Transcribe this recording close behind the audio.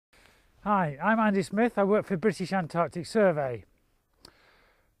Hi, I'm Andy Smith. I work for British Antarctic Survey.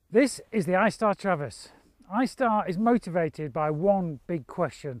 This is the ISTAR Traverse. ISTAR is motivated by one big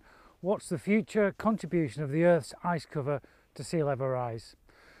question: what's the future contribution of the Earth's ice cover to sea level rise?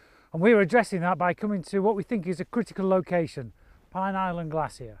 And we're addressing that by coming to what we think is a critical location, Pine Island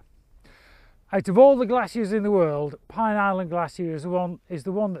Glacier. Out of all the glaciers in the world, Pine Island Glacier is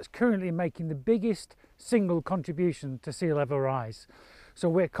the one that's currently making the biggest single contribution to sea level rise. So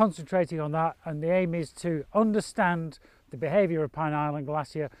we're concentrating on that, and the aim is to understand the behaviour of Pine Island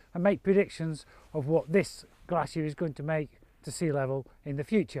Glacier and make predictions of what this glacier is going to make to sea level in the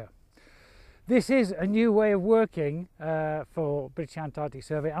future. This is a new way of working for British Antarctic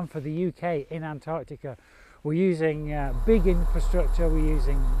Survey and for the UK in Antarctica. We're using big infrastructure, we're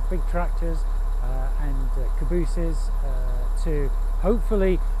using big tractors and cabooses to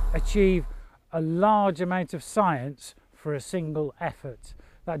hopefully achieve a large amount of science for a single effort.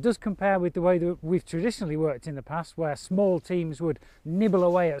 That does compare with the way that we've traditionally worked in the past, where small teams would nibble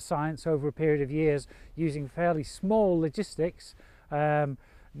away at science over a period of years using fairly small logistics,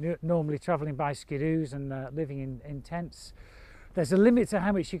 normally travelling by skidoos and living in tents. There's a limit to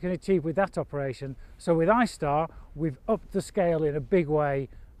how much you can achieve with that operation. So with ISTAR, we've upped the scale in a big way,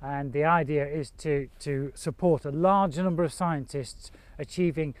 and the idea is to support a large number of scientists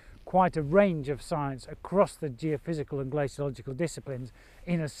achieving quite a range of science across the geophysical and glaciological disciplines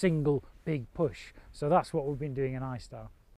in a single big push. So that's what we've been doing in ISTAR.